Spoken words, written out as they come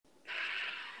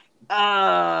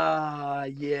Yeah,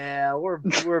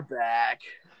 we're back.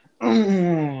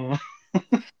 Oh,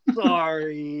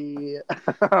 Sorry.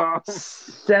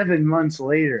 7 months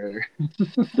later.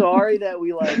 Sorry that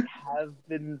we have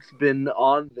been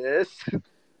on this. I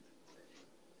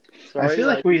Sorry, feel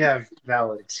like we have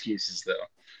valid excuses, though.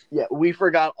 yeah, we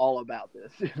forgot all about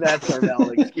this. That's our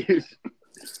valid excuse.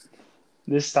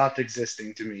 This stopped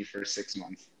existing to me for 6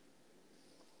 months.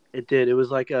 It did. It was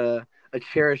like a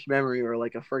cherished memory or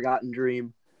like a forgotten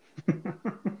dream.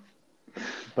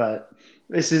 But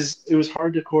it was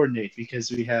hard to coordinate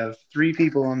because we have three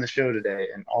people on the show today,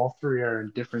 and all three are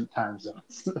in different time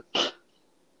zones.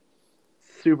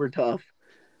 Super tough.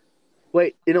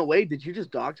 Wait, in a way, did you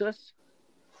just dox us?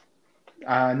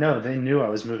 No, they knew I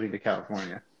was moving to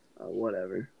California.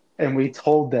 Whatever. And we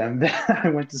told them that I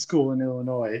went to school in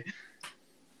Illinois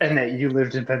and that you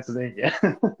lived in Pennsylvania.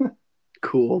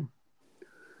 Cool.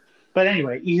 But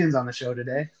anyway, Ian's on the show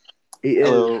today He is.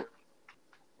 Hello.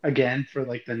 again for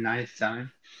like the ninth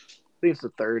time. I think it's the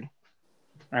third.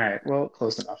 All right, well,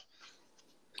 close enough.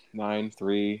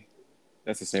 9-3.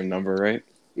 That's the same number, right?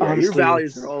 Yeah, your Honestly,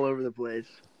 values are all over the place.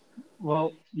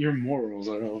 well, your morals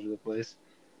are all over the place.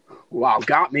 Wow,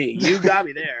 got me. You got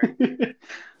me there.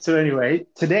 So anyway,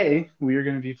 today we are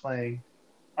going to be playing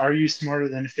Are You Smarter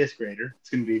Than a Fifth Grader? It's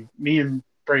going to be me and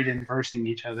Braden versing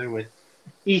each other with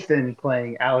Ethan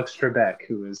playing Alex Trebek,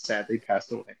 who has sadly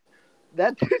passed away.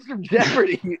 That dude's from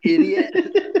Jeopardy, you idiot.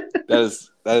 That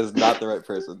is not the right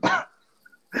person.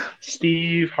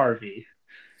 Steve Harvey.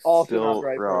 Also Still not the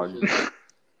right wrong. person.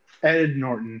 Ed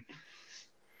Norton.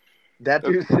 That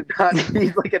dude's not.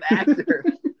 He's like an actor.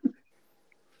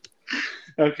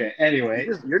 Okay, anyway.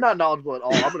 You're not knowledgeable at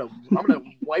all. I'm gonna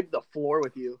wipe the floor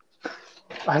with you.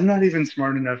 I'm not even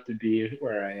smart enough to be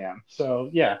where I am. So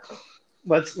yeah,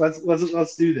 let's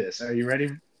do this. Are you ready, What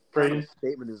kind Braden? of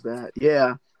statement is that?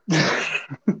 Yeah.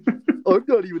 I'm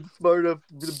not even smart enough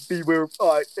to be where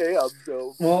I am,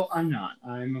 though. Well, I'm not.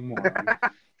 I'm a moron.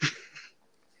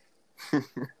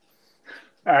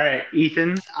 All right,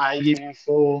 Ethan. I give you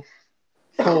full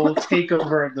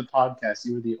takeover of the podcast.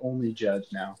 You are the only judge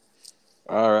now.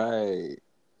 All right.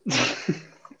 It's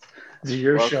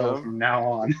your show Welcome. from now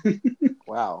on.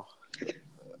 Wow.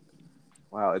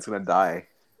 Wow, it's going to die.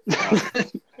 Wow.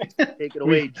 Take it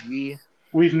away, G.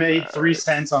 We've made All 3 right.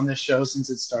 cents on this show since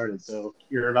it started, so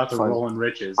you're about to Fun. roll in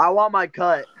riches. I want my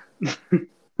cut.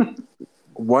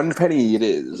 1 penny it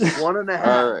is. 1.5.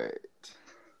 All right.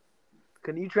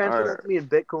 Can you transfer All that right. to me in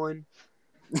Bitcoin?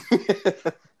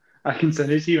 I can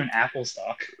send it to you in Apple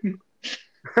stock.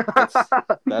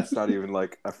 That's not even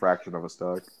like a fraction of a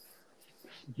stock.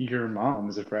 Your mom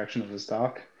is a fraction of the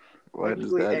stock. What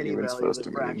is Technically, that any even value supposed is to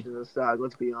a mean? fraction of the stock.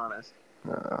 Let's be honest.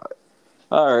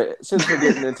 All right. Since we're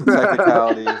getting into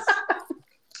technicalities,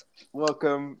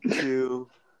 welcome to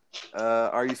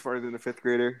Are You Smarter Than a Fifth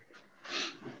Grader?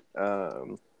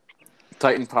 Titan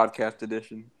Podcast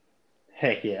Edition.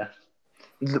 Heck yeah.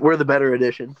 We're the better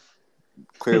edition.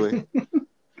 Clearly.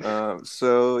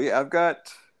 So yeah, I've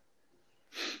got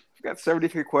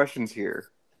 73 questions here.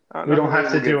 We don't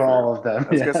have to do all of them. I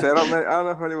was gonna say I don't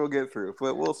know how many we'll get through,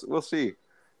 but we'll see.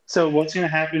 So what's going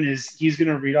to happen is he's going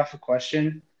to read off a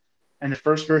question, and the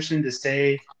first person to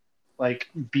say, like,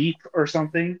 beep or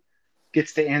something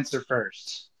gets to answer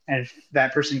first. And if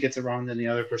that person gets it wrong, then the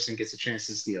other person gets a chance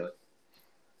to steal it.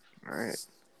 All right.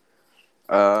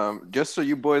 Just so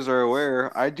you boys are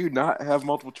aware, I do not have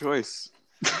multiple choice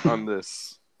on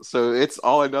this, so it's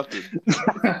all or nothing.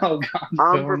 Oh, God.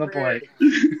 I'm Fill in the prepared.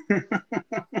 blank.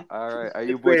 All right, are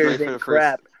you Fifth boys graders ready for ain't the first?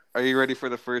 crap. Are you ready for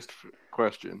the first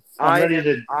question? I'm ready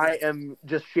to I am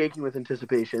just shaking with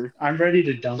anticipation.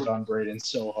 dunk on Braden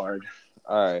so hard.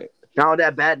 All right. Now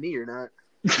that bad knee or not?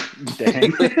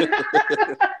 Dang.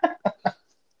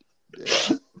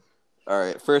 Yeah. All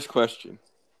right. First question: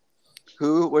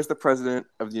 who was the president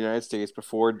of the United States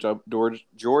before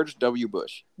George W.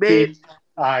 Bush? Babe,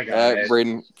 I got it.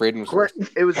 Braden was first.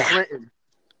 It was Clinton.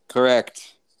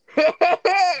 Correct.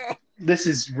 This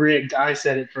is rigged. I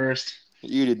said it first.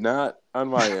 You did not on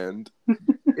my end.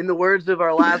 In the words of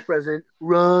our last president,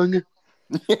 wrong.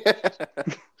 All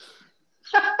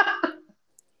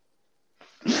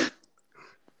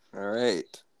right.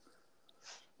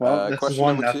 Well, this is question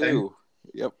 1 number nothing. 2.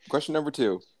 Yep. Question number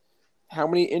 2. How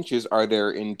many inches are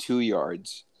there in 2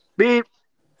 yards? Beep.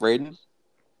 Braden?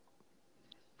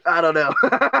 I don't know.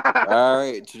 All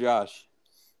right, Josh.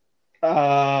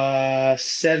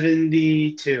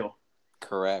 72.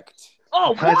 Correct.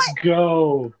 Oh, Let's what?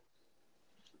 go.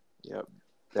 Yep.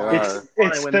 There are.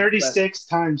 It's Fine, 36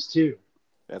 times 2.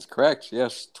 That's correct.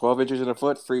 Yes. 12 inches in a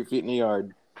foot, 3 feet in a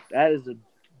yard. That is a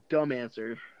Dumb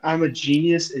answer. I'm a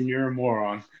genius and you're a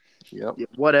moron. Yep. Yeah,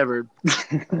 whatever,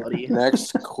 buddy.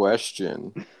 Next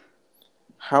question.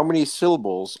 How many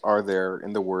syllables are there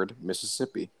in the word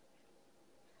Mississippi?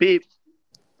 Beep.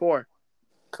 4.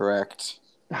 Correct.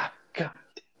 Ah, God.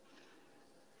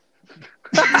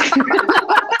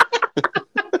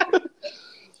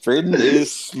 Braden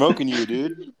is smoking you,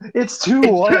 dude. It's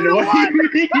 2-1. What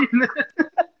do you mean?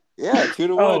 Yeah,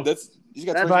 2-1. Oh. That's he's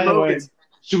got That's 20 By the way, points.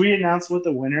 should we announce what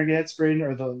the winner gets, Braden,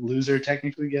 or the loser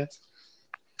technically gets?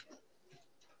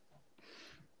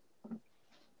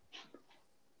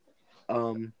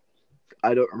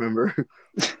 I don't remember.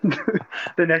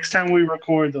 The next time we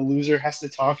record, the loser has to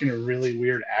talk in a really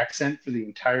weird accent for the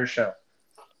entire show.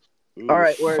 All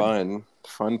right, word.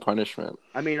 Fun punishment.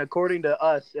 I mean, according to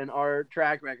us and our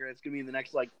track record, it's gonna be in the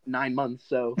next 9 months.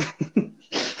 So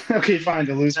Okay, fine.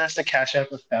 The loser has to cash out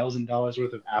 $1,000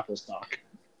 worth of Apple stock.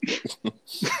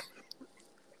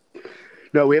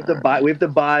 no, we have to buy. We have to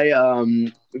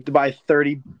buy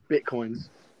 30 bitcoins.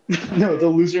 No, the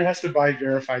loser has to buy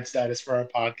verified status for our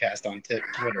podcast on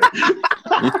Twitter.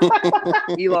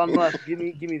 Elon Musk, give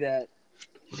me that.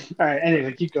 All right.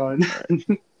 Anyway, keep going.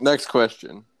 Next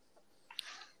question.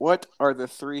 What are the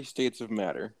 3 states of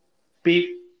matter? Beep.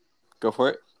 Go for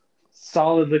it.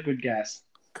 Solid liquid gas.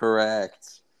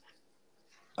 Correct.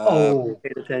 Oh.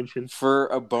 Paid attention. For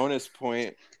a bonus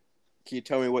point, can you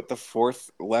tell me what the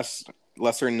 4th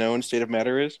lesser known state of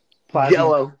matter is? Plasma.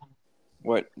 Jello.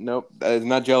 What? Nope. That is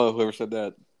not Jello. Whoever said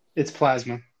that. It's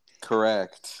plasma.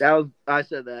 Correct. I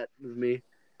said that. It was me.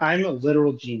 I'm a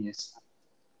literal genius.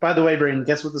 By the way, Brayden,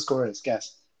 guess what the score is?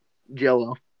 Guess.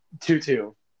 Jello.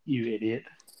 2-2. You idiot.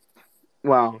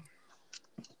 Wow.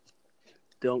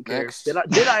 Don't care. Next. Did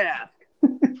I ask?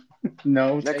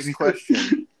 No. Next technically.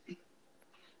 question.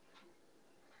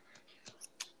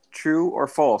 True or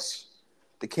false?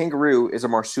 The kangaroo is a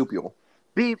marsupial.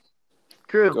 Beep.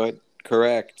 True. Go ahead.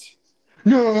 Correct.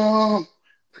 No.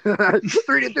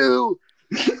 3-2.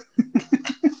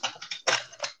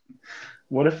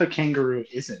 What if a kangaroo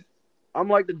isn't? I'm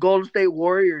like the Golden State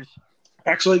Warriors.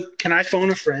 Actually, can I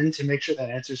phone a friend to make sure that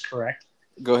answer is correct?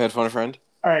 Go ahead, phone a friend.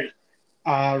 All right.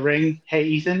 Ring. Hey,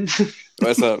 Ethan.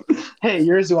 What's up? Hey,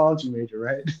 you're a zoology major,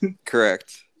 right?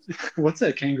 Correct. What's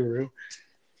a kangaroo?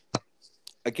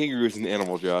 A kangaroo is an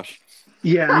animal, Josh.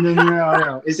 Yeah,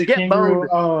 no. Is a Get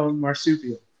kangaroo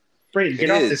marsupial? Brayden, get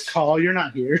It off is. this call. You're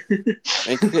not here.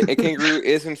 A kangaroo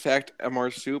is, in fact, a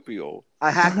marsupial.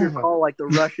 I hacked your call like the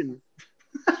Russians.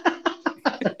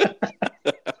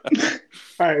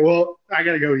 All right, well, I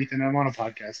got to go, Ethan. I'm on a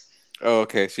podcast. Oh,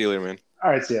 okay. See you later, man.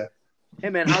 All right, see ya. Hey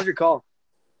man, how's your call?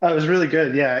 That was really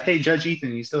good. Yeah. Hey, Judge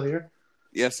Ethan, you still here?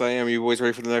 Yes, I am. You boys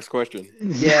ready for the next question?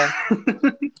 Yeah.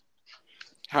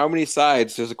 How many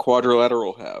sides does a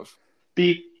quadrilateral have?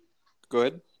 Beep. Go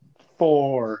ahead.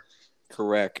 4.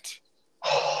 Correct.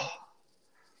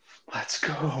 Let's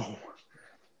go.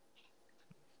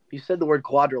 You said the word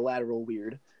quadrilateral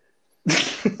weird.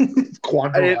 I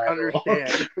Quadrilateral.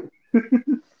 didn't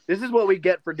understand. This is what we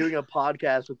get for doing a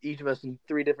podcast with each of us in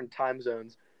 3 different time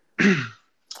zones.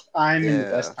 I'm in the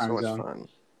Yeah, best so time much zone. fun.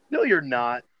 No, you're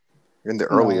not. You're in the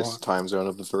No. earliest time zone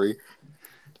of the 3.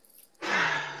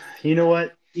 You know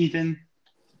what, Ethan?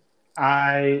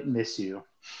 I miss you.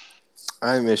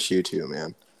 I miss you too,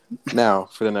 man. Now,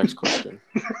 for the next question.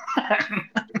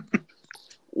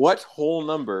 What whole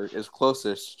number is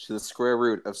closest to the square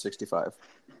root of 65?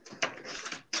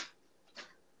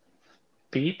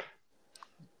 Beep.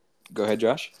 Go ahead,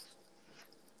 Josh.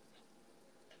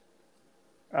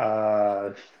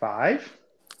 5?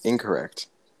 Incorrect.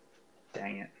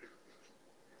 Dang it.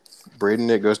 Braden,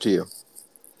 it goes to you.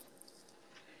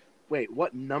 Wait,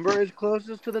 what number is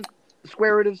closest to the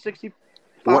square root of 65?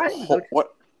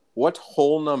 What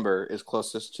whole number is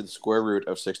closest to the square root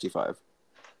of 65?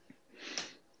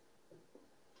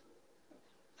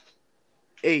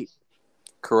 8.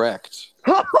 Correct.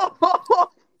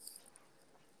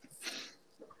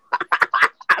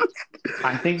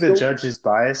 I think the judge is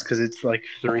biased because it's like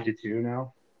 3-2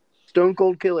 now. Stone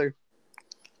Cold Killer.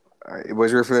 All right,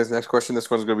 boys, ready for this next question? This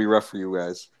one's going to be rough for you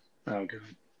guys. Oh, good.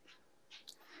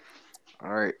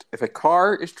 All right. If a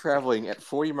car is traveling at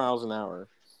 40 miles an hour,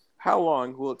 how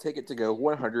long will it take it to go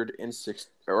 106?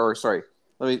 Or sorry,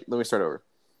 let me start over.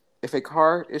 If a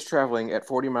car is traveling at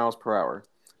 40 miles per hour,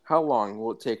 how long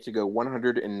will it take to go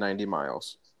 190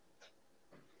 miles?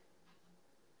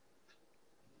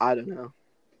 I don't know.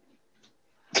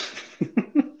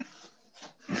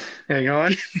 Hang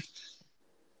on.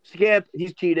 Skip.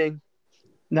 He's cheating.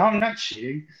 No, I'm not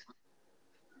cheating.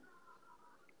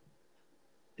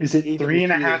 Is it Ethan, 3.5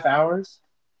 cheating. hours?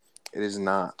 It is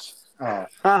not. Oh,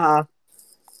 Haha.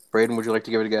 Braden, would you like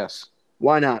to give it a guess?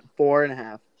 Why not?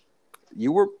 4.5.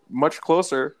 You were much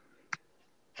closer.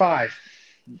 5.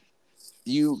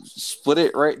 You split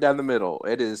it right down the middle.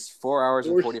 It is 4 hours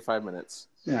and 45 minutes.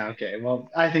 Yeah, okay. Well,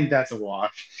 I think that's a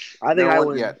wash. I think I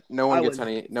win. Yeah, no one I gets win.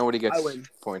 any. Nobody gets I win.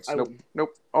 points. I Nope. win. Nope.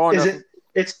 Oh, Is no. it?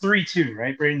 It's 3-2,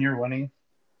 right, Braden? You're winning.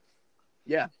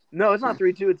 Yeah. No, it's not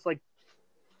 3-2. It's like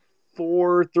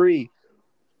 4-3.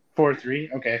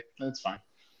 4-3. Okay, that's fine.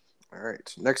 All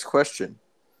right. Next question.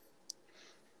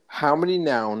 How many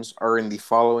nouns are in the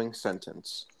following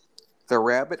sentence? The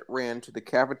rabbit ran to the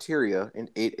cafeteria and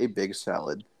ate a big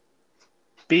salad.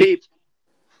 Beep.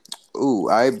 Ooh,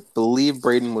 I believe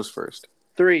Braden was first.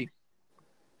 3.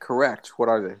 Correct. What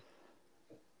are they?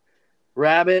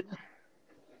 Rabbit,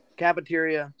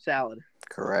 cafeteria, salad.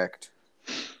 Correct.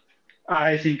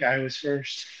 I think I was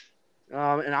first.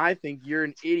 And I think you're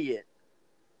an idiot.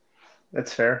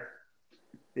 That's fair.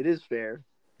 It is fair.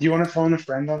 Do you want to phone a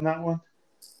friend on that one?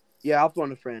 Yeah, I'll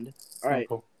phone a friend. All right.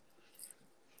 Oh, cool.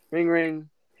 Ring, ring.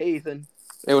 Hey, Ethan.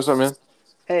 Hey, what's up, man?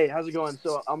 Hey, how's it going?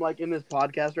 So I'm like in this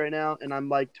podcast right now, and I'm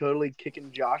like totally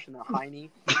kicking Josh in the hiney.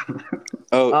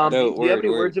 Oh, no. Do you have any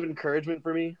words of encouragement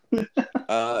for me?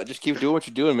 Just keep doing what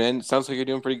you're doing, man. It sounds like you're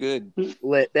doing pretty good.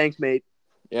 Lit. Thanks, mate.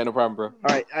 Yeah, no problem, bro. All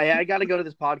right. I got to go to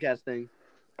this podcast thing.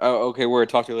 Oh, okay. Word.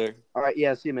 Talk to you later. All right.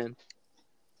 Yeah, see you, man.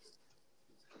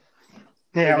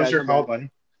 Hey, how was guys, your I'm call, back.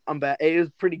 buddy? I'm back. Hey, it was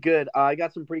pretty good. I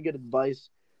got some pretty good advice.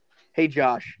 Hey,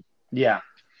 Josh. Yeah.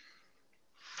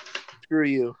 Screw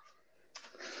you.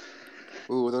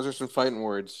 Ooh, those are some fighting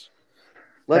words.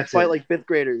 Let's That's fight it. like 5th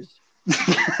graders.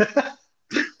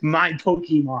 My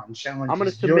Pokemon challenge. I'm going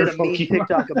to submit a mean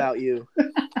TikTok about you.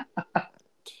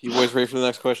 You boys ready for the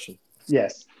next question?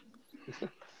 Yes.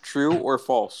 True or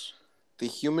false? The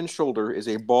human shoulder is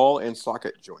a ball and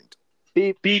socket joint.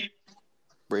 Beep. Beep.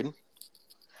 Braden?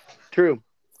 True.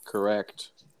 Correct.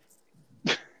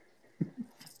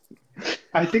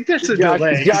 I think there's a Josh,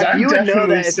 delay. Josh, I'm you would know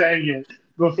definitely that if- saying it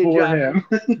before Josh.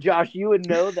 him. Josh, you would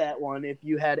know that one if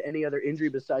you had any other injury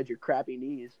besides your crappy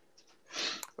knees.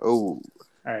 Oh.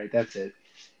 All right, that's it.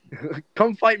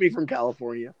 Come fight me from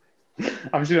California.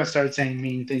 I'm just gonna start saying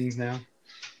mean things now.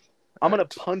 I'm gonna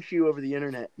punch you over the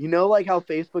internet. You know, like how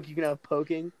Facebook you can have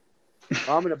poking.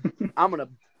 I'm gonna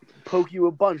poke you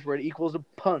a bunch where it equals a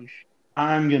punch.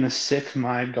 I'm gonna sick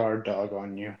my guard dog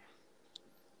on you.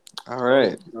 All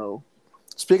right. No.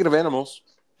 Speaking of animals,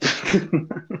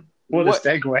 What a What?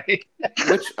 segue.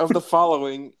 which of the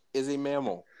following is a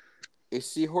mammal? A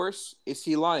seahorse, a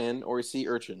sea lion, or a sea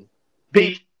urchin?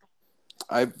 Beep.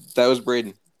 That was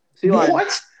Braden. See, like,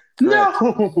 What?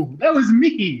 No, that was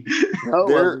me. no, it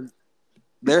There- wasn't.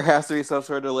 There has to be some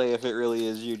sort of delay if it really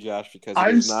is you, Josh, because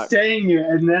I'm it's not. saying it,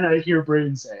 and then I hear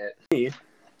Braden say it.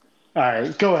 All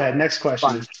right, go ahead. Next question.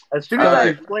 Fine. As soon as All I right.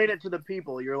 explain it to the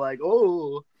people, you're like,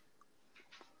 oh.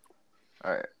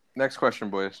 All right. Next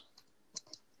question, boys.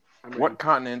 I'm ready. What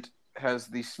continent has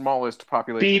the smallest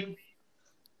population? Beep.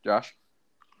 Josh?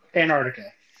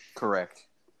 Antarctica. Correct.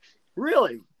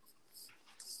 Really?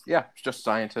 Yeah, it's just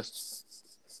scientists.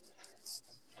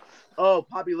 Oh,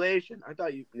 population. I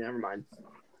thought you. Never mind.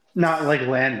 Not like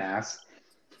landmass.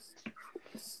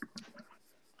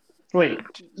 Wait,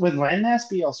 would landmass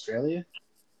be Australia?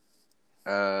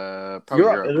 Probably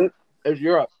Europe, Europe. is it? It's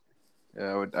Europe.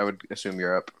 Yeah, I would assume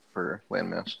Europe for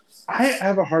landmass. I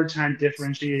have a hard time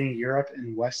differentiating Europe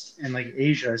and West and like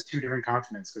Asia as two different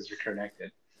continents because they're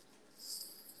connected.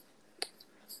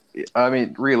 I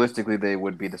mean, realistically, they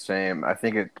would be the same. I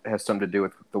think it has something to do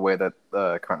with the way that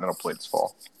continental plates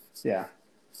fall. Yeah.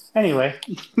 Anyway.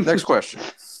 Next question.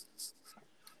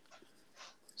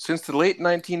 Since the late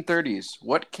 1930s,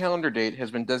 what calendar date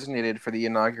has been designated for the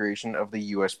inauguration of the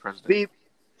U.S. president? Beep.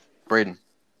 Braden.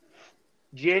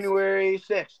 January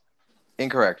 6th.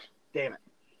 Incorrect. Damn it.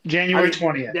 January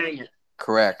 20th. Dang it.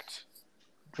 Correct.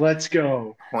 Let's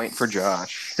go. Point for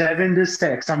Josh.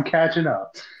 7-6. I'm catching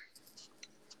up.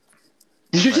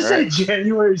 Did you just All say right.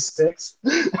 January 6th?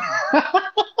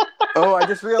 Oh, I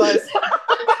just realized.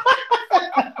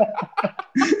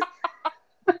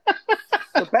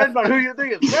 Depends on who you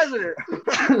think is president.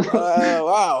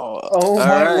 Wow. Oh, All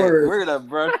my right. word. We're going to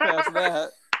brush past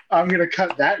that. I'm going to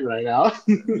cut that right out.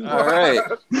 All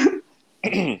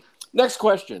right. Next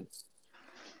question.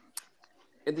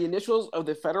 In the initials of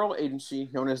the federal agency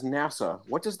known as NASA,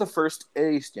 what does the first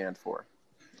A stand for?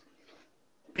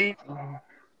 Beep.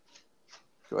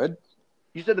 Go ahead.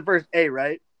 You said the first A,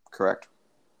 right? Correct.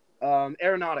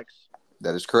 Aeronautics.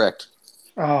 That is correct.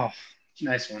 Oh,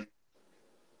 nice one.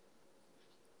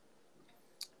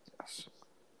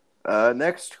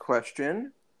 Next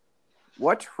question.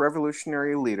 What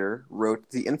revolutionary leader wrote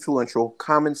the influential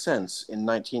Common Sense in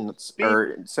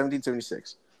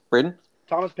 1776? Braden?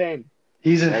 Thomas Paine.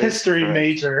 He's a That is history correct.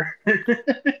 major.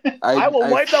 I will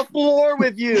wipe the floor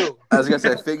with you. I was gonna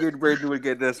say, I figured Braden would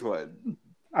get this one.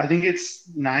 I think it's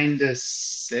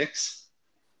 9-6.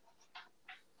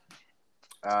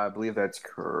 I believe that's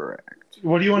correct.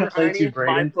 What do you want to play I to, need my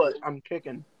Braden? foot. I'm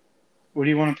kicking. What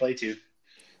do you want to play to?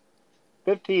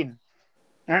 15.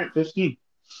 All right, 15.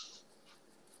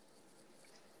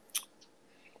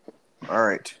 All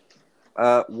right.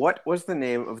 What was the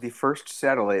name of the first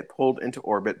satellite pulled into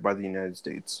orbit by the United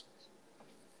States?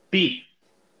 B.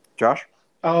 Josh?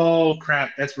 Oh, crap.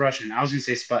 That's Russian. I was going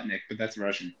to say Sputnik, but that's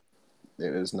Russian.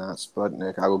 It is not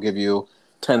Sputnik. I will give you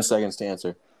 10 seconds to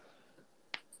answer.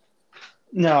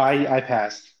 No, I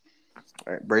passed.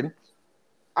 All right, Braden?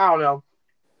 I don't know.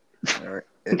 All right.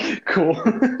 Cool.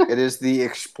 It is the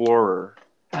Explorer.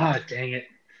 Ah, dang it.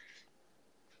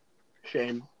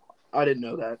 Shame. I didn't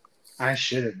know that. I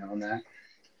should have known that.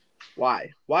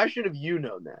 Why? Why should have you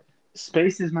known that?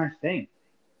 Space is my thing.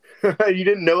 You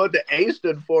didn't know what the A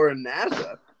stood for in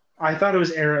NASA. I thought it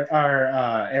was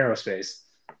aerospace.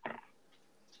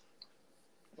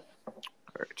 All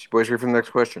right. Boys, ready for the next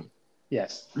question.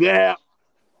 Yes. Yeah.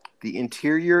 The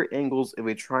interior angles of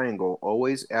a triangle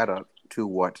always add up to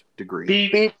what degree?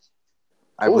 Beep. Beep.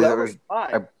 I Ooh, believe that that was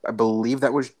five. I believe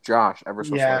that was Josh ever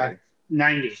so Yeah. slightly.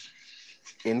 90.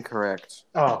 Incorrect.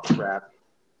 Oh, crap.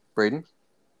 Braden?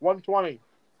 120.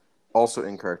 Also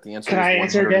incorrect. The answer Can I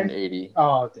is answer again? 180.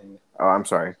 Oh, dang it. Oh, I'm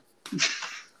sorry.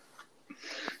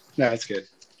 No, it's good.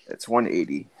 It's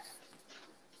 180.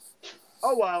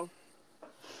 Oh, wow.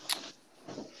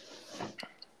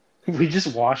 We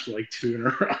just watched like 2 in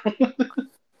a row.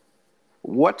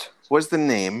 What was the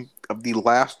name of the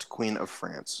last Queen of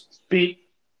France? Beep.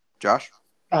 Josh?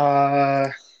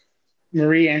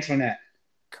 Marie Antoinette.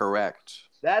 Correct.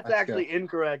 That's Let's actually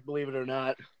incorrect, believe it or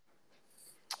not.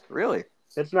 Really?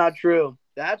 It's not true.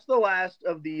 That's the last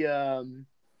of the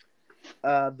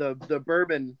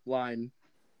Bourbon line.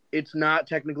 It's not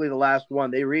technically the last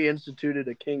one. They reinstituted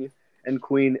a king and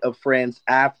queen of France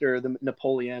after the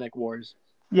Napoleonic Wars.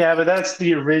 Yeah, but that's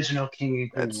the original king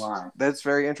and queen line. That's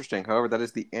very interesting. However, that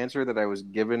is the answer that I was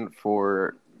given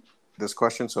for this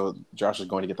question, so Josh is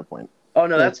going to get the point. Oh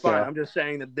no, that's Let's go. fine. I'm just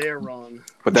saying that they're wrong.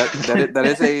 But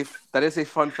that is a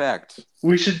fun fact.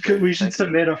 We should Thank you.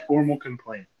 submit a formal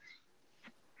complaint.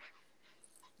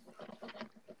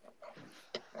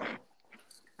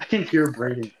 I can hear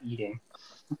Braden eating.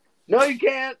 No, you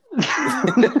can't.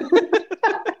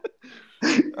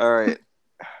 All right.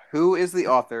 Who is the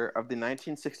author of the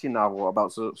 1960 novel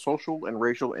about social and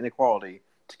racial inequality,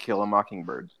 To Kill a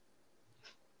Mockingbird?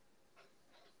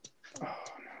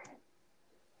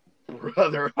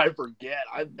 Brother, I forget.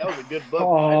 That was a good book.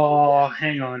 Oh,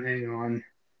 hang on.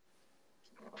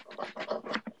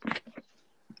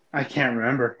 I can't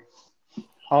remember.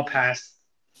 I'll pass.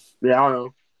 Yeah, I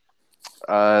don't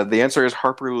know. The answer is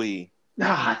Harper Lee.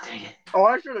 Ah, dang it. Oh,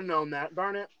 I should have known that.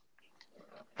 Darn it.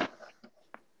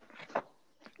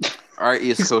 All right,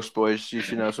 East Coast boys, you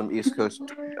should know some East Coast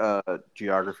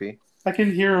geography. I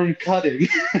can hear him cutting.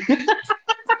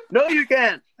 No, you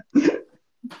can't. All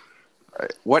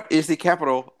right. What is the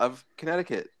capital of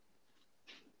Connecticut?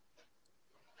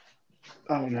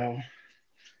 Oh, no.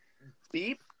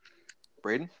 Beep.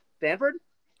 Braden? Stanford?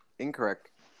 Incorrect.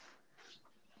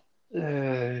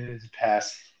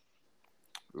 Pass.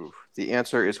 Oof. The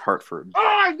answer is Hartford.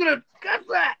 Oh, I'm going to guess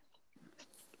that.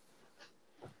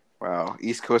 Wow,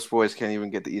 East Coast boys can't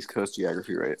even get the East Coast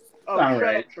geography right. Oh, All shut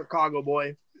right. up, Chicago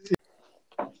boy.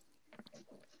 All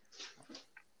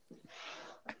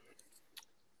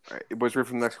right, you boys ready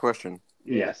for the next question?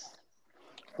 Yes.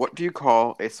 What do you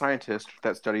call a scientist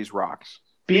that studies rocks?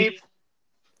 Beep.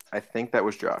 I think that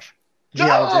was Josh.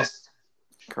 Geologist.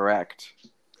 Correct.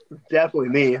 Definitely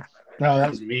me. No, that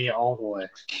was me all the way.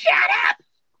 Shut up.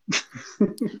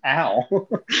 Ow. All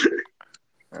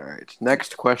right,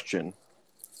 next question.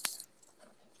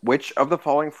 Which of the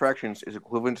following fractions is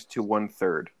equivalent to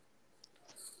 1/3?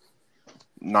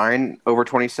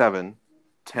 9/27,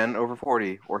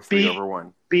 10/40, or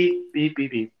 3/1?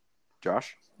 Beep.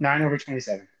 Josh?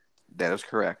 9/27. That is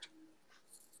correct.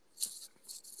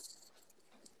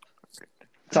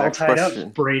 It's all Next tied question.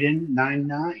 up. Braden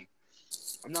 9-9.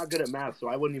 I'm not good at math, so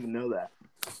I wouldn't even know that.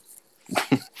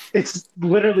 It's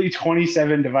literally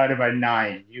 27 divided by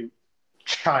 9. You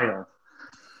child.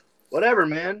 Whatever,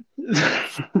 man.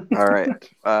 All right.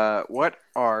 What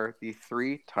are the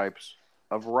 3 types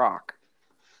of rock?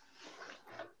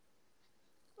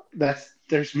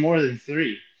 There's more than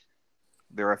 3.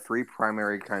 There are 3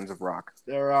 primary kinds of rock.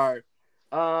 There are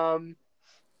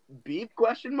Beef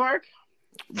question mark?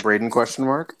 Braden question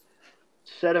mark.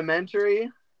 Sedimentary.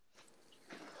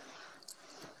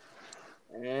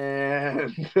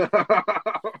 And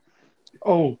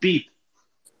Oh, beep.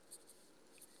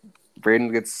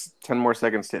 Braden gets 10 more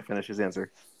seconds to finish his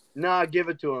answer. nah, give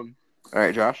it to him. All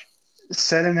right, Josh.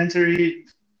 Sedimentary,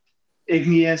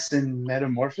 igneous, and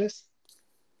metamorphosis.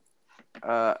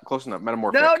 Close enough.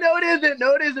 Metamorphic. No, it isn't.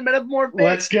 No, it isn't. Metamorphic.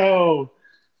 Let's go.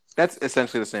 That's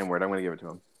essentially the same word. I'm going to give it to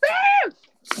him.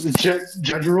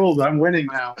 Judge ruled. I'm winning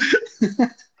now.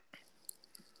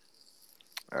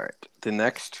 All right. The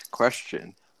next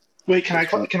question. Wait, can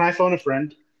I phone a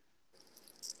friend?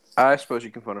 I suppose you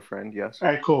can phone a friend. Yes. All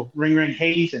right, cool. Ring, ring.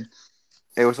 Hey, Ethan.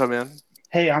 Hey, what's up, man?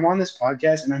 Hey, I'm on this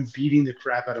podcast and I'm beating the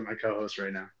crap out of my co-host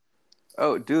right now.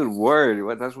 Oh, dude, word.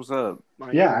 What? That's what's up.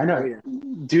 Yeah, I know.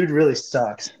 Dude really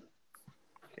sucks.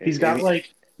 He's got Amy-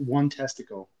 like one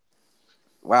testicle.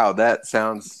 Wow, that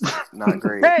sounds not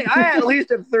great. Hey, I at least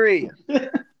have 3.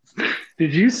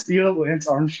 Did you steal Lance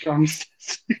Armstrong's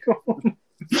testicle?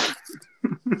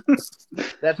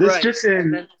 That's This right. just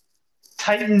in.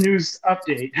 Titan News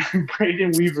update.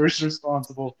 Braden Weaver is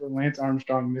responsible for Lance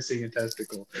Armstrong missing a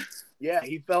testicle. Yeah,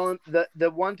 he fell in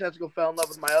the one testicle fell in love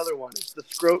with my other one. It's the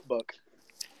scrote book.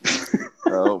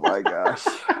 Oh my gosh.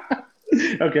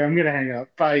 Okay, I'm gonna hang up.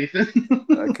 Bye, Ethan.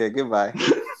 Okay, goodbye.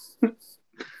 All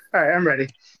right, I'm ready.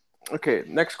 Okay,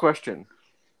 next question.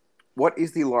 What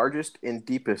is the largest and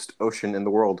deepest ocean in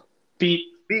the world? Beat.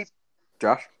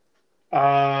 Josh?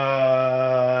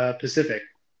 Pacific.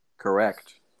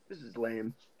 Correct. This is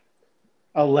lame.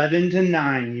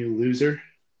 11-9, you loser.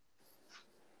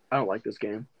 I don't like this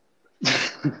game.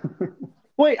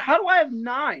 Wait, how do I have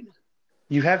 9?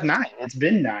 You have 9. It's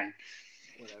been 9.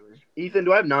 Whatever. Ethan,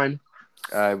 do I have 9?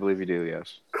 I believe you do,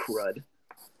 yes. Crud.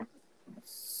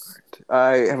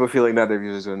 I have a feeling neither of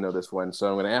you is going to know this one, so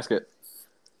I'm going to ask it.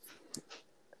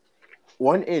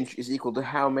 1 inch is equal to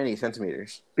how many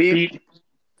centimeters? Beep.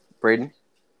 Braden?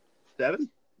 7?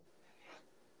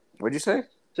 What'd you say?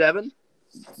 7?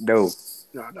 No.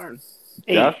 No, darn.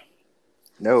 8. Josh?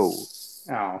 No.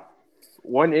 Oh.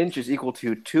 1 inch is equal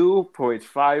to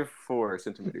 2.54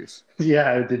 centimeters.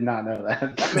 Yeah, I did not know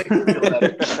That makes me feel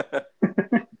that.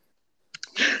 better.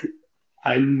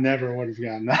 I never would have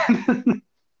gotten that.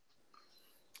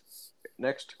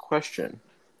 Next question.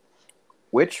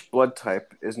 Which blood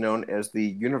type is known as the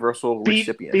universal Beep,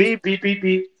 recipient? beep, beep, beep,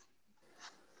 beep.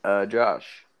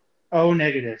 Josh. Oh,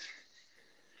 negative.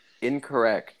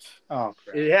 Incorrect. Oh,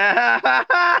 crap. Yeah.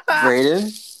 Braden?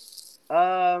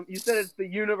 You said it's the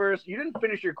universe. You didn't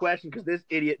finish your question because this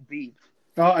idiot beeped.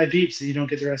 Oh, I beeped, so you don't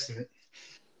get the rest of it.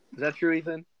 Is that true,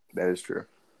 Ethan? That is true.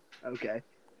 Okay.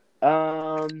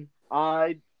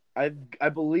 I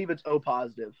believe it's O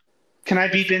positive. Can I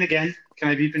beep in again?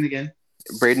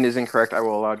 Braden is incorrect. I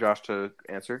will allow Josh to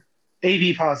answer.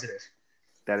 AB positive.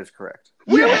 That is correct.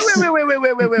 Yes.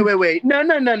 Wait.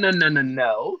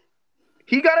 No.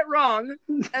 He got it wrong,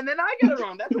 and then I got it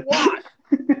wrong. That's a wash.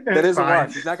 That is a Fine,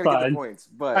 watch. He's not going to get fine. the points.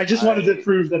 But I just wanted to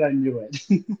prove that I knew it.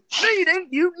 No, you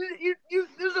didn't. You.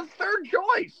 There's a third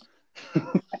choice.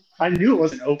 I knew it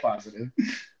wasn't O positive.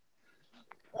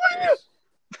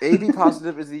 AB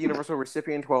positive is the universal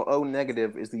recipient, while O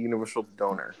negative is the universal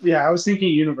donor. Yeah, I was thinking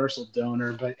universal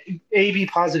donor, but AB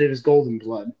positive is golden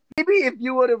blood. Maybe if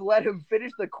you would have let him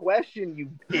finish the question, you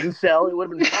incel, it would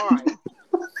have been fine.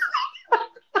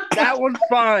 That one's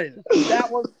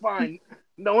fine.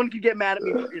 No one could get mad at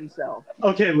me for incel.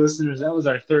 Okay, listeners, that was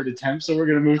our third attempt, so we're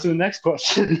going to move to the next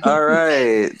question. All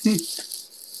right.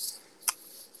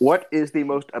 What is the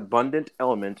most abundant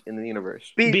element in the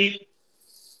universe? Beep.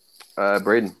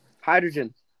 Braden.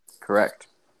 Hydrogen. Correct.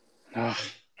 Oh,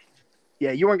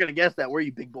 Yeah, you weren't going to guess that, were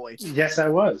you, big boy? yes, I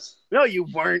was. No, you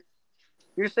weren't.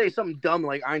 You're going to say something dumb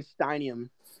like Einsteinium.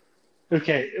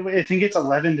 Okay, I think it's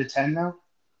 11-10 now.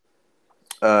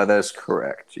 That is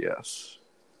correct, yes.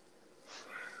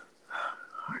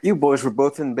 You boys were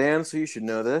both in band, so you should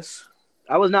know this.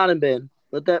 I was not in band.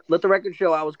 Let the record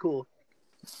show I was cool.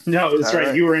 No, that's All right.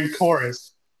 right. You were in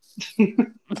chorus. That's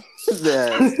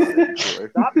not it,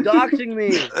 Stop doxing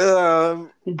me.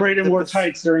 Braden wore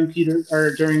tights during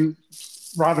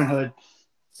Robin Hood.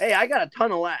 Hey, I got a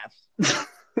ton of laughs.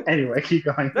 Anyway, keep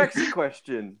going. Next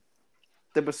question.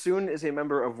 The bassoon is a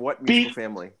member of what musical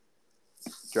family?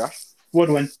 Josh?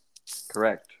 Woodwind.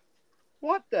 Correct.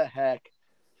 What the heck?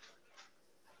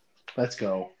 Let's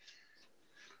go.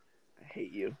 I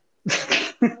hate you.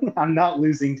 I'm not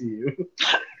losing to you.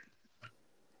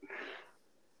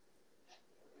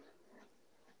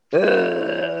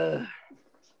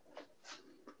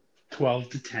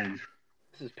 12-10.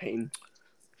 This is pain.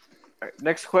 All right,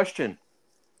 next question.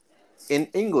 In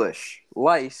English,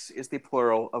 lice is the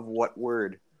plural of what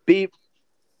word? Beep.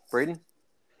 Braden?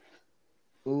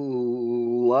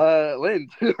 Ooh,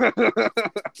 lint.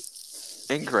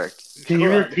 Incorrect. Can you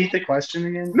repeat the question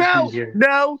again? I No, couldn't hear.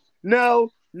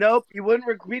 nope. You wouldn't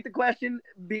repeat the question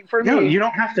for No, me. you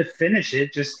don't have to finish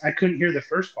it. Just I couldn't hear the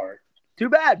first part. Too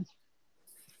bad.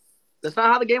 That's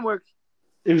not how the game works.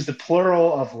 It was the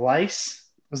plural of lice.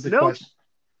 Was the Nope. question?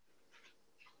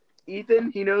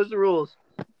 Ethan, he knows the rules.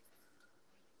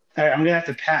 All right, I'm gonna have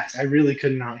to pass. I really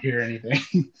could not hear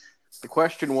anything. The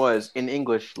question was, in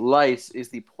English, lice is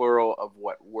the plural of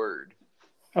what word?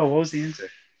 Oh, what was the answer?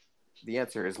 The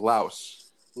answer is louse.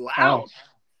 Loud.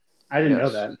 I didn't know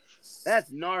Yes. that.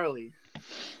 That's gnarly.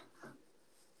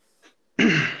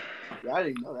 Yeah, I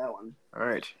didn't know that one. All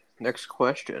right. Next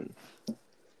question.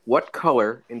 What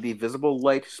color in the visible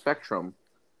light spectrum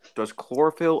does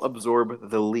chlorophyll absorb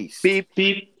the least? Beep.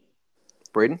 Beep.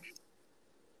 Braden?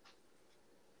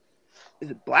 Is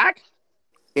it black?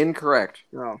 Incorrect.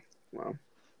 Oh, well.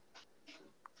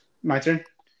 My turn.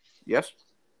 Yes?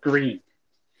 Green.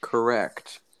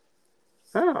 Correct.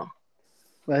 Oh.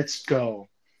 Let's go.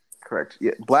 Correct.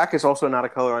 Yeah, black is also not a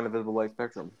color on the visible light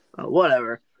spectrum.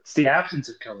 Whatever. It's the absence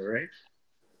of color,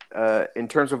 right? In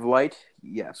terms of light,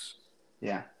 yes.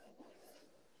 Yeah.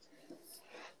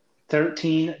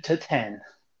 13-10.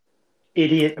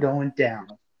 Idiot going down.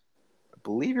 I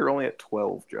believe you're only at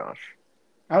 12, Josh.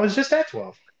 I was just at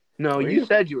 12. No, Were you you?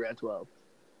 said you were at 12.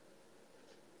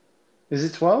 Is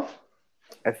it 12?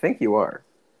 I think you are.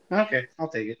 Okay, I'll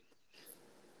take it.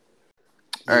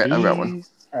 All right, I've got one.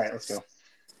 All right, let's go. All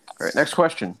right, next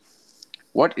question.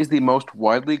 What is the most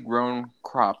widely grown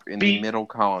crop in the Beep. middle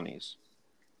colonies?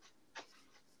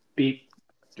 Beep.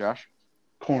 Josh?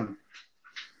 Corn.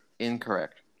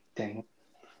 Incorrect. Dang it.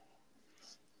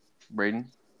 Braden?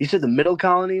 You said the middle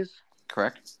colonies?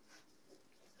 Correct.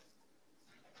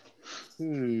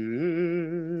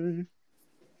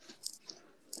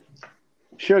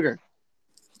 Sugar.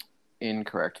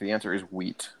 Incorrect. The answer is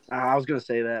wheat. I was going to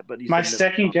say that, but you My said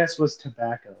second guess was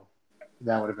tobacco.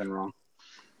 That would have been wrong.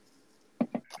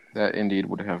 That indeed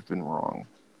would have been wrong.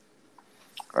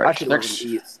 All I right, should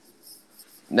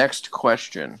next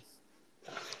question.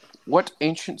 What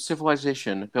ancient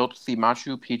civilization built the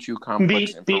Machu Picchu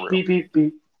complex in Beep, Peru? beep, beep,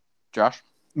 beep, beep. Josh?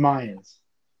 Mayans.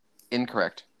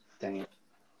 Incorrect. Dang it.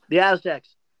 the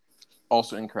Aztecs.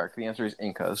 Also incorrect. The answer is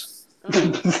Incas.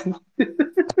 Stop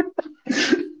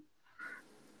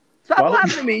Well-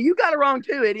 laughing at me. You got it wrong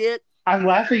too, idiot. I'm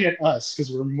laughing at us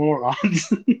because we're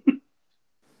morons.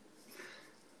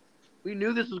 We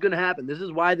knew this was going to happen. This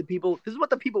is what the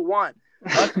people want.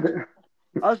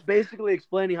 Us basically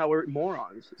explaining how we're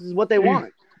morons. This is what they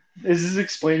want. This is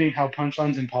explaining how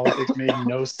punchlines in politics made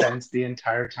no sense the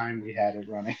entire time we had it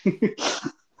running.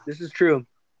 This is true.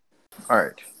 All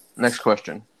right. Next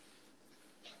question.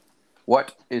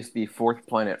 What is the fourth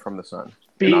planet from the sun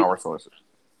in Beep. our solar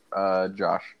system?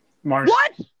 Josh. Mars.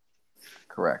 What?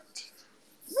 Correct.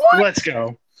 What? Let's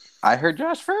go. I heard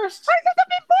Josh first. I said that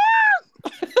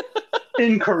before.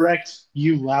 Incorrect,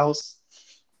 you louse.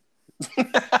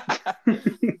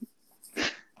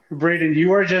 Braden,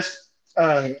 you are just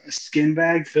a skin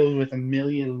bag filled with a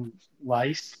million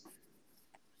lice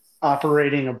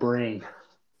operating a brain.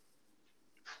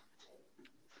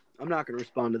 I'm not going to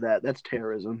respond to that. That's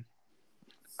terrorism.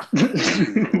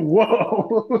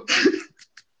 Whoa.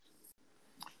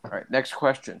 All right. Next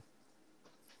question.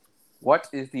 What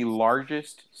is the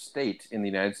largest state in the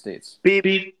United States? Beep.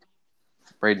 Beep.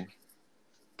 Braden.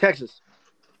 Texas.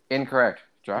 Incorrect.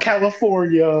 Josh.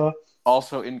 California.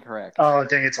 Also incorrect. Oh,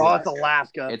 dang, it's Oh, it's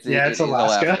Alaska. Alaska. It's It's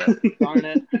Alaska. Darn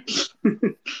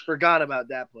it. Forgot about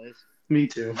that place. Me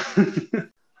too.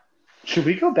 Should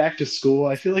we go back to school?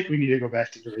 I feel like we need to go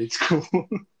back to grade school.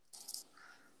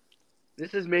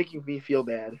 This is making me feel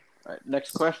bad. All right.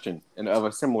 Next question, and of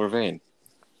a similar vein.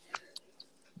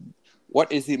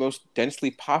 What is the most densely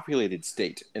populated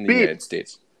state in the Beep. United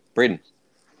States? Braden.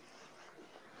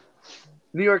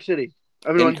 New York City.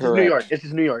 I mean, it's New Incorrect. York. It's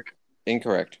just New York.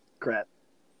 Incorrect. Crap.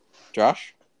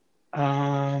 Josh?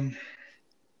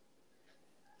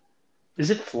 Is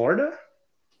it Florida?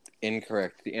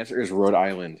 Incorrect. The answer is Rhode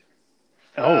Island.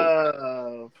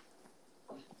 Oh.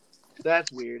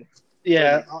 That's weird.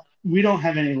 Yeah, we don't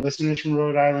have any listeners from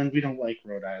Rhode Island. We don't like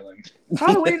Rhode Island.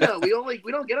 How do we know? We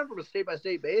don't get them from a state by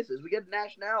state basis. We get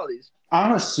nationalities.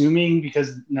 I'm assuming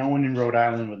because no one in Rhode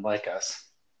Island would like us.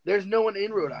 There's no one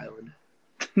in Rhode Island.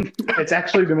 It's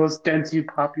actually the most densely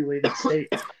populated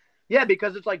state. Yeah,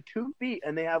 because it's like 2 feet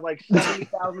and they have like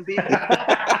 70,000 people.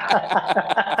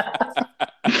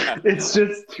 It's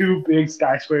just two big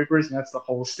skyscrapers, and that's the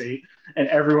whole state, and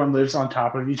everyone lives on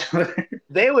top of each other.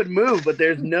 They would move, but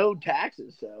there's no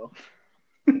taxes, so.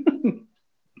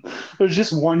 There's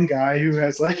just one guy who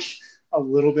has like a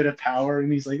little bit of power,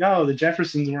 and he's like, "Oh, the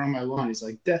Jeffersons were on my lawn." He's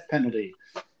like, "Death penalty."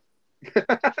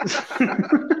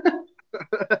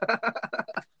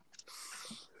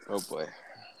 Oh boy.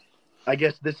 I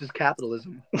guess this is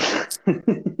capitalism.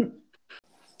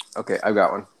 Okay, I've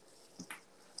got one.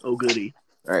 Oh, goody.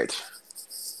 All right.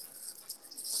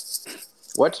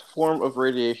 What form of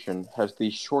radiation has the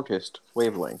shortest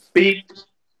wavelength? Beep.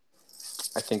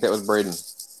 I think that was Braden.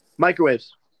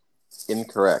 Microwaves.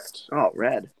 Incorrect. Oh,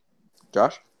 red.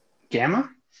 Josh? Gamma?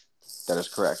 That is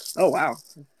correct. Oh, wow.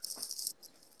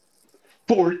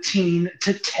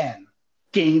 14-10.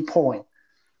 Game point.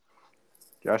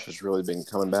 Josh has really been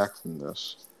coming back from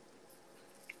this.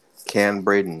 Can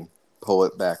Braden pull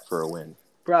it back for a win?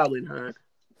 Probably not.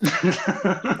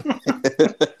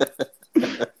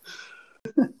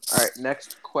 All right,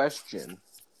 next question.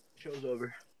 Show's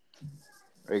over.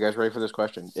 Are you guys ready for this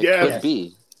question? It Yes. could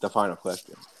be the final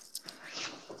question.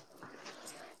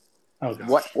 Oh, God.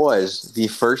 What was the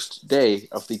first day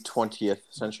of the 20th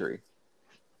century?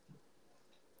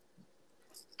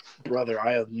 Brother,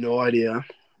 I have no idea.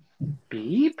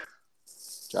 Beep?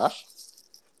 Josh?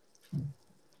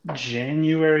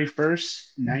 January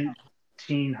 1st,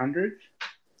 1900?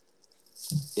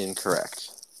 Incorrect.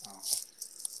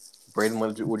 Braden,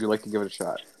 would you like to give it a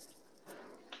shot?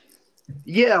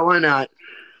 Yeah, why not?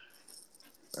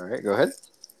 All right, go ahead.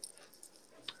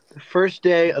 The first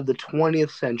day of the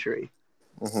 20th century.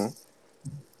 Mm-hmm.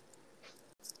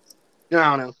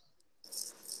 I don't know.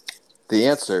 The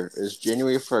answer is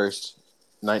January 1st,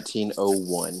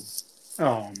 1901.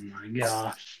 Oh, my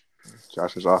gosh.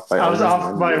 Josh is off by I was only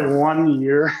off by year. 1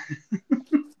 year.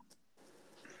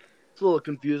 It's a little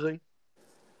confusing.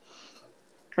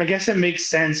 I guess it makes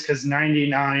sense because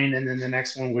 99 and then the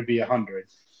next one would be 100.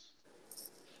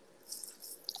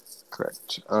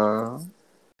 Correct. I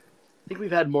think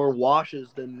we've had more washes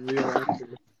than real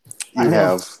answers. I You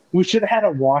know. have We should have had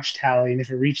a wash tally, and if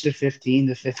it reached a 15,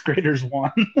 the fifth graders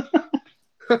won.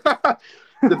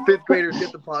 The fifth graders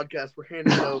hit the podcast. We're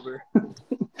handing it over.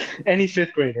 Any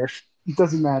fifth grader. It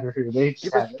doesn't matter who. They just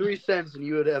Give have us it. 3 cents and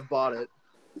you would have bought it.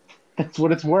 That's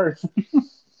what it's worth.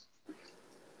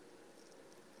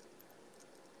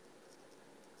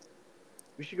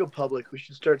 We should go public. We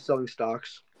should start selling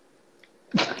stocks.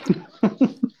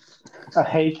 A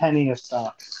hay penny of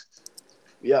stock.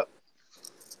 Yep.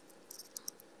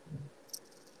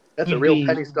 That's a We'd real be-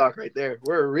 penny stock right there.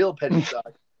 We're a real penny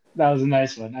stock. That was a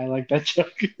nice one. I like that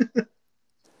joke.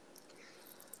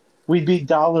 We'd be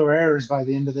dollar errors by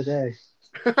the end of the day.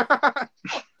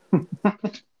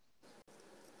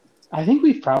 I think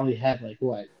we've probably had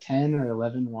 10 or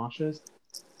 11 washes.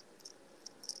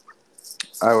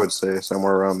 I would say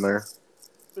somewhere around there.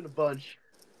 Been a bunch.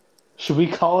 Should we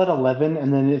call it 11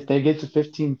 and then if they get to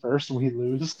 15 first, we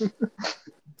lose?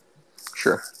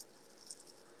 Sure.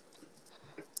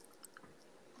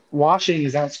 Washing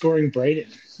is outscoring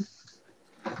Braden.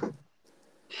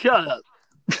 Shut up.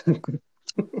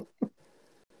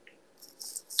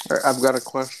 All right, I've got a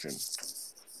question.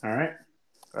 All right.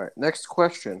 All right, next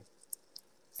question.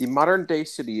 The modern-day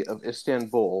city of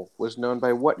Istanbul was known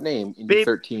by what name in Beep.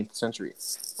 the 13th century?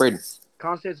 Braden,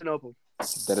 Constantinople.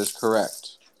 that is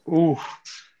correct. Ooh,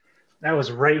 that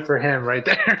was right for him right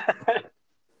there.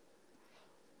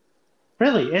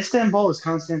 Really, Istanbul is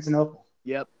Constantinople.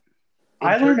 Yep.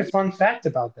 I In learned a Turkey. fun fact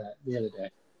about that the other day.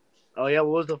 Oh, yeah.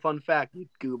 What was the fun fact, you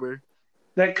goober?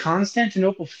 That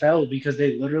Constantinople fell because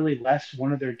they literally left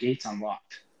one of their gates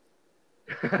unlocked.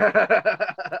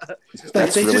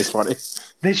 That's they really just- funny.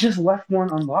 They just left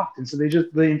one unlocked, and so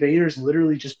the invaders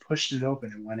literally just pushed it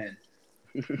open and went in.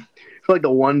 It's like the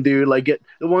one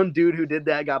dude who did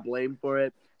that got blamed for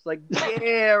it. It's like,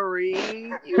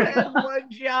 Gary, you had one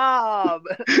job.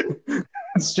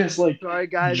 It's just like, Sorry,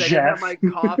 guys. I didn't Jeff. have my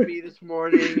coffee this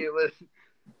morning. It was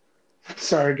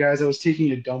sorry guys, I was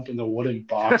taking a dump in the wooden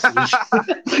box. It was-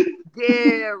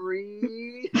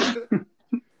 Gary.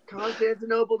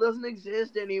 Constantinople doesn't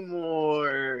exist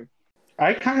anymore.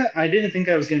 I didn't think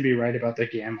I was going to be right about the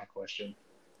gamma question.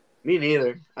 Me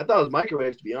neither. I thought it was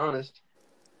microwaves, to be honest.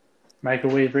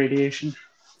 Microwave radiation.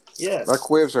 Yeah.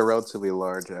 Microwaves are relatively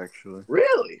large, actually.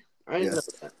 Really? I didn't Yes.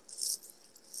 know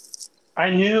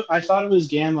that. I thought it was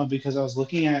gamma because I was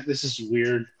looking at, this is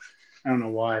weird. I don't know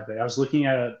why, but I was looking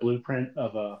at a blueprint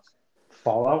of a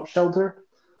fallout shelter.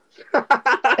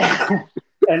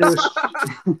 And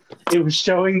it was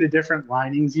showing the different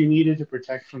linings you needed to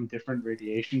protect from different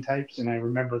radiation types. And I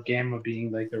remember gamma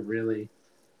being the really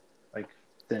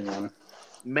Same one.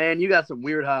 Man, you got some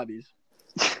weird hobbies.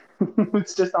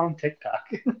 It's just on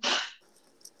TikTok.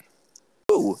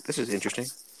 Ooh, this is interesting.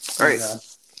 All right, Yeah.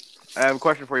 I have a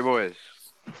question for you boys.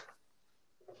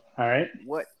 All right.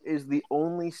 What is the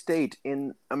only state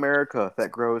in America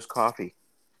that grows coffee?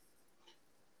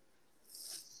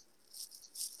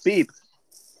 Beep.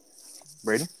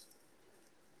 Braden?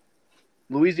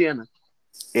 Louisiana.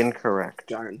 Incorrect.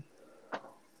 Darn.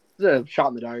 This is a shot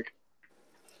in the dark.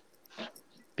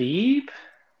 Beep.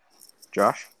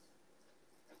 Josh?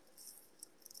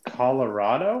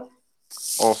 Colorado.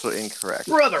 Also incorrect.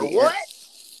 Brother, what?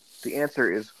 The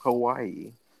answer is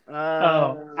Hawaii.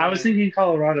 I was thinking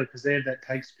Colorado because they have that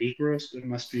Pikes Peak roast. It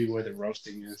must be where the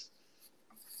roasting is.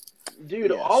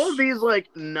 Dude, Yes. all of these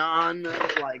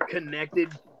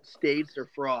connected states are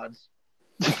frauds.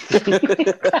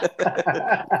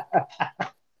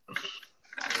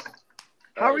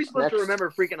 How are we supposed to remember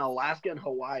freaking Alaska and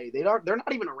Hawaii? They're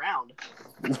not even around.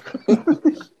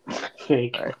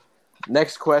 Fake. All right.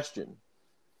 Next question.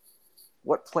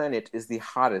 What planet is the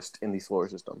hottest in the solar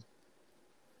system?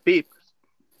 Beep.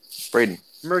 Braden?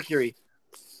 Mercury.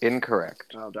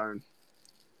 Incorrect. Oh, darn.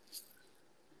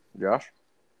 Josh?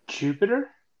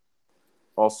 Jupiter.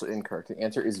 Also incorrect. The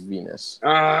answer is Venus.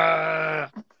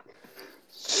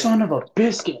 Son of a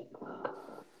biscuit.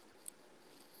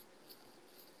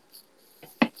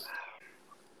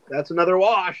 That's another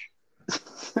wash.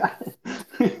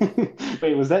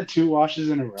 Wait, was that 2 washes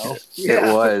in a row? It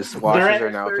was. Washes They're are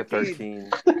at now to 13.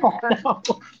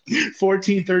 13.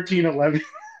 14, 13, 11.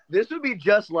 This would be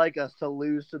just like us to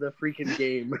lose to the freaking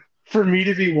game. For me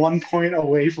to be 1 point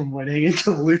away from winning and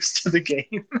to lose to the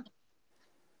game.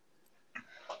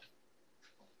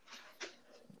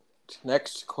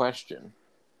 Next question.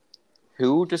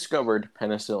 Who discovered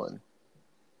penicillin?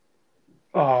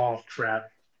 Oh, crap.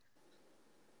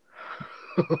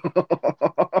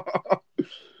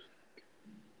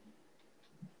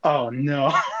 Oh,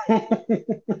 no.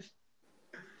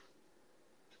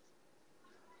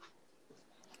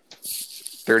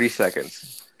 30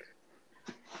 seconds.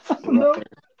 No.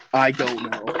 I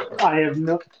don't know. I have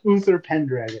no Uther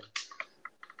Pendragon.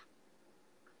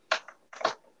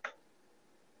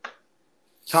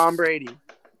 Tom Brady.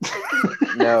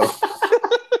 No.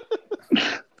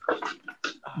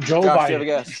 Joe Josh, do you have Biden. a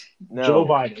guess? No. Joe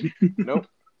Biden. Nope.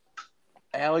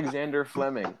 Alexander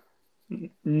Fleming.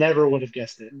 Never would have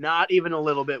guessed it. Not even a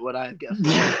little bit what I have guessed.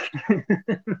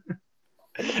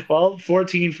 Well,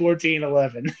 14, 14,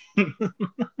 11.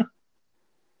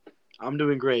 I'm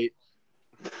doing great.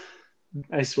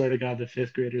 I swear to God, the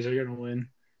 5th graders are going to win.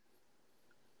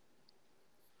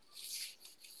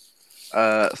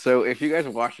 So if you guys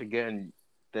watch again,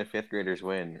 the 5th graders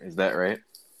win. Is that right?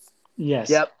 Yes.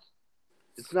 Yep.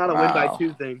 It's not a win by Wow.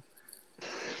 2 thing.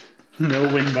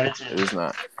 No win by It 10. is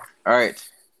not. All right.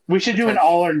 We should do an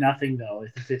all or nothing, though,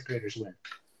 if the 5th graders win.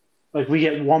 Like, we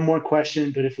get one more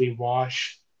question, but if we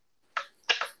wash...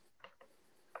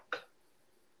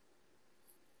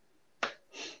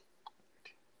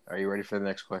 Are you ready for the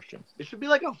next question? It should be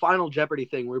like a Final Jeopardy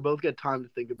thing where we both get time to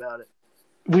think about it.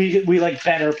 We like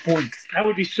better points. That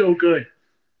would be so good.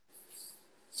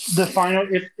 The final,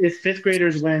 if 5th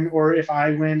graders win, or if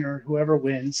I win, or whoever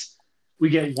wins, we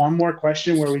get one more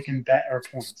question where we can bet our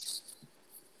points.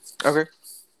 Okay.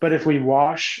 But if we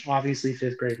wash, obviously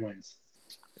 5th grade wins.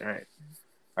 All right.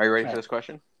 Are you ready for this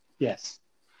question? Yes.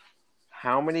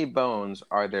 How many bones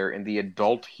are there in the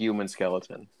adult human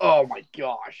skeleton? Oh my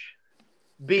gosh.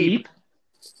 Beep.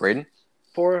 Braden?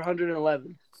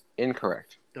 411.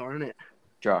 Incorrect. Darn it.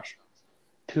 Josh?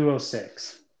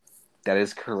 206. That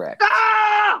is correct.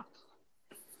 Ah!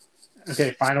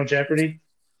 Okay, Final Jeopardy.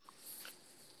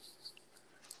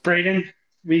 Braden,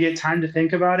 we get time to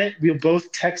think about it. We'll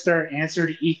both text our answer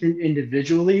to Ethan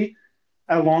individually,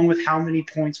 along with how many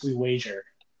points we wager.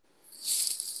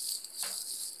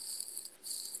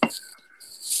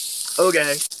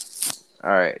 Okay.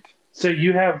 All right. So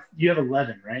you have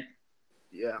 11, right?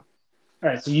 Yeah. All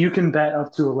right, so you can bet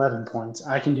up to 11 points.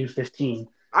 I can do 15.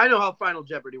 I know how Final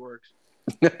Jeopardy works.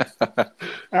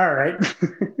 All right.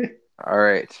 All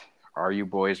right. Are you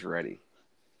boys ready?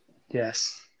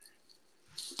 Yes.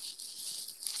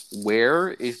 Where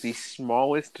is the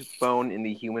smallest bone in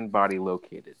the human body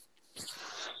located?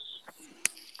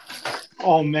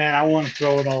 Oh, man, I want to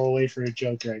throw it all away for a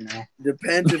joke right now.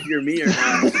 Depends if you're me or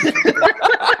not.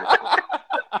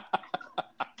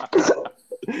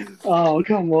 Oh,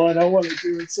 come on. I want to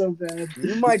do it so bad.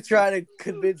 You might try to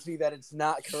convince me that it's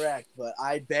not correct, but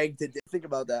I beg to think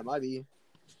about that. Might be.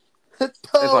 It's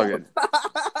all good.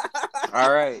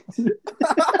 All right.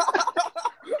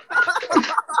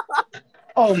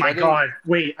 Oh my Betting- god!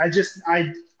 Wait,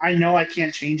 I know I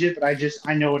can't change it, but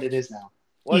I know what it is now.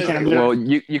 What is Ethan, it? I'm gonna, Well,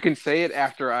 you can say it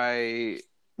after I.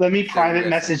 let me Then private you guys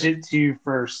message send it to you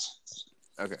first.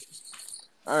 Okay.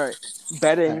 All right.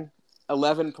 Betting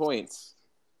 11 points.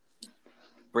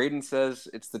 Braden says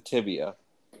it's the tibia.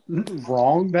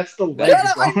 Wrong. That's the leg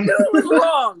That- I bone. knew it was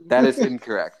wrong. That is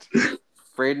incorrect.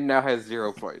 Braden now has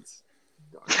 0 points.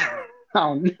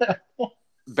 Oh no!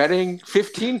 Betting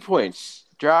 15 points.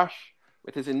 Josh,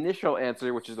 with his initial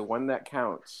answer, which is the one that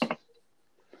counts,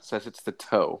 says it's the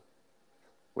toe,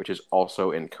 which is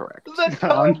also incorrect.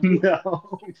 Oh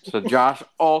no! So Josh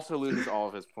also loses all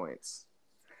of his points.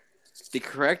 The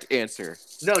correct answer.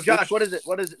 No, Josh, what is it?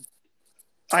 What is it?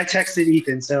 I texted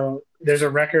Ethan, so there's a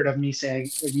record of me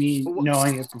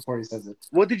knowing it before he says it.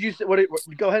 What did you say?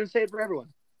 Go ahead and say it for everyone.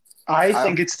 I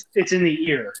think it's in the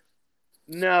ear.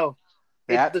 No,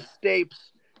 That- it's the stapes.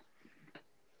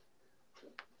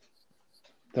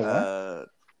 The what?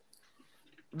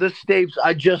 The stapes.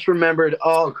 I just remembered.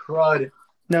 Oh crud!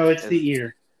 No, it's the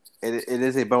ear. It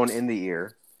is a bone in the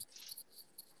ear.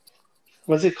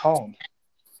 What's it called?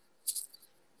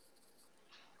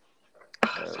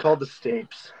 It's called the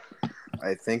stapes.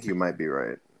 I think you might be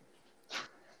right.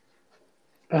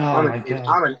 Oh I'm my god!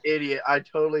 I'm an idiot. I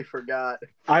totally forgot.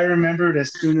 I remembered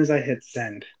as soon as I hit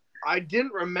send. I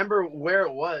didn't remember where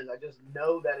it was. I just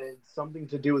know that it's something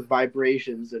to do with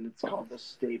vibrations, and it's called the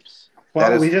stapes.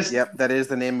 Well, we just that is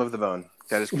the name of the bone.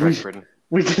 That is correct, Braden.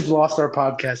 we just lost our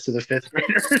podcast to the fifth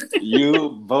grader. You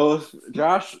both,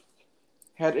 Josh,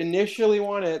 had initially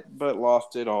won it, but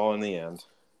lost it all in the end.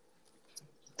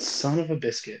 Son of a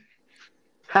biscuit.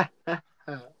 Does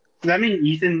that mean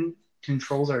Ethan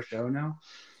controls our show now?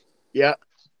 Yeah.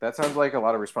 That sounds like a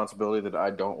lot of responsibility that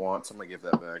I don't want, so I'm going to give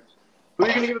that back. Who are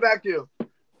you gonna give it back to?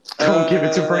 Don't give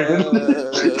it to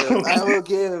Brandon. I will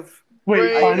give.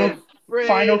 Wait, Brandon,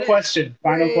 final question.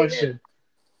 Final Brandon. question.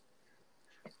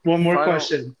 One more Final-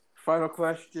 question. Final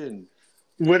question.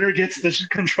 Winner gets the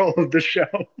control of the show.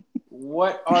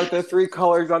 What are the 3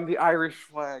 colors on the Irish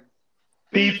flag?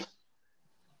 Beep.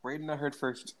 Braden, I heard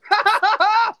first.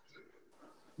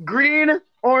 Green,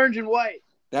 orange, and white.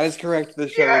 That is correct. The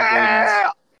show is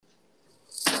Yeah!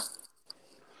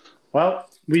 Well,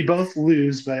 we both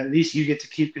lose, but at least you get to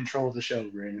keep control of the show,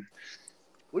 Brandon.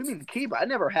 What do you mean keep? I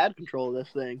never had control of this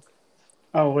thing.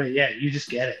 Oh, wait, yeah, you just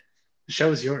get it. The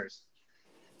show is yours.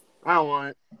 I don't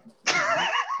want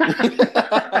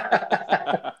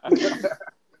Braden's.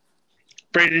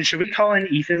 Brandon, should we call in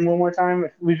Ethan one more time?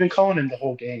 We've been calling him the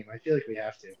whole game. I feel like we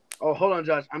have to. Oh, hold on,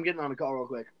 Josh. I'm getting on a call real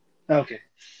quick. Okay.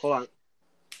 Hold on.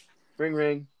 Ring,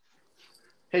 ring.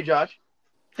 Hey, Josh.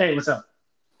 Hey, what's up?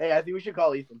 Hey, I think we should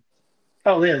call Ethan.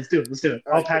 Oh, yeah, let's do it.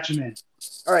 All I'll right. patch him in.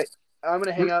 All right. I'm going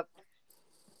to hang up.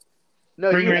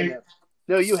 No, Ring, you ring. hang up.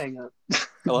 No, you hang up.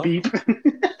 Hello? Beep.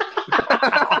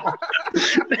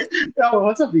 Oh,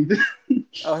 what's up, Ethan?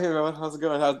 Oh, hey, everyone. How's it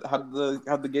going? How'd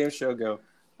the game show go?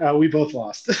 We both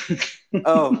lost.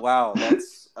 Oh, wow.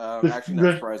 That's actually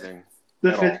not surprising.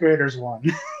 The At fifth all. graders won.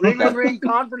 Ring, ring, ring.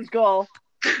 Conference call.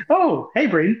 Oh, hey,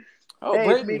 Brayden. Oh, Hey, it's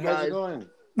Braden, me, how's guys. it going?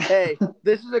 Hey,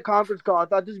 this is a conference call. I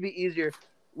thought this would be easier.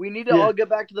 We need to Yeah. all get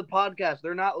back to the podcast.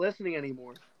 They're not listening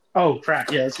anymore. Oh,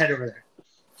 crap. Yeah, let's head over there.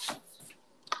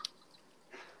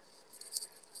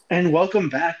 And welcome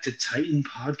back to Titan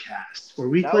Podcast, where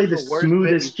we That play was the the worst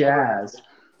smoothest bit we've ever jazz.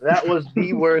 That was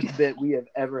the worst bit we have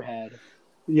ever had.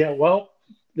 Yeah, well,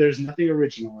 there's nothing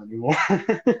original anymore.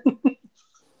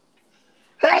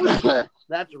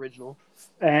 That's original.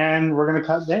 And we're going to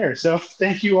cut there. So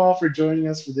thank you all for joining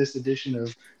us for this edition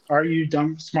of Are You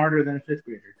Smarter Than a Fifth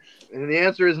Grader? And the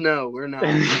answer is no, we're not.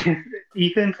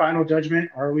 Ethan, final judgment.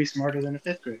 Are we smarter than a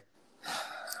fifth grader?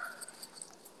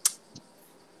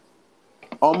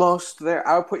 Almost there.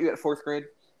 I would put you at 4th grade.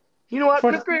 You know what?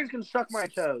 Fourth- Fifth graders can suck my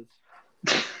toes.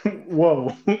 Whoa.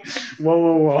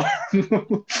 Whoa.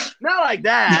 Not like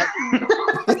that.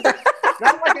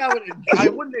 Not like I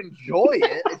wouldn't enjoy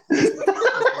it.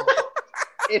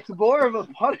 It's more of a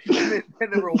punishment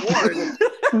than a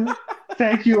reward.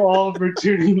 Thank you all for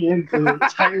tuning in to the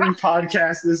Titan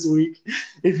Podcast this week.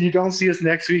 If you don't see us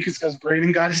next week, it's because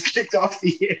Brayden got us kicked off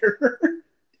the air.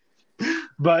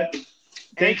 But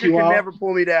thank Anchor you can all. never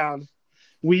pull me down.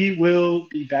 We will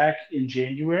be back in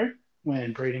January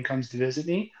when Brayden comes to visit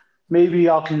me. Maybe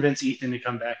I'll convince Ethan to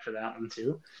come back for that one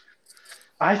too.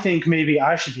 I think maybe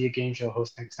I should be a game show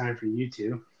host next time for you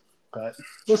two, but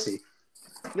we'll see.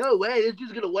 No way. It's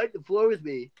just going to wipe the floor with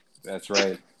me. That's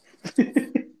right.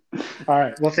 All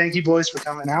right. Well, thank you boys for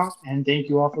coming out, and thank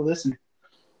you all for listening.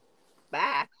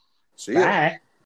 Bye. See ya. Bye.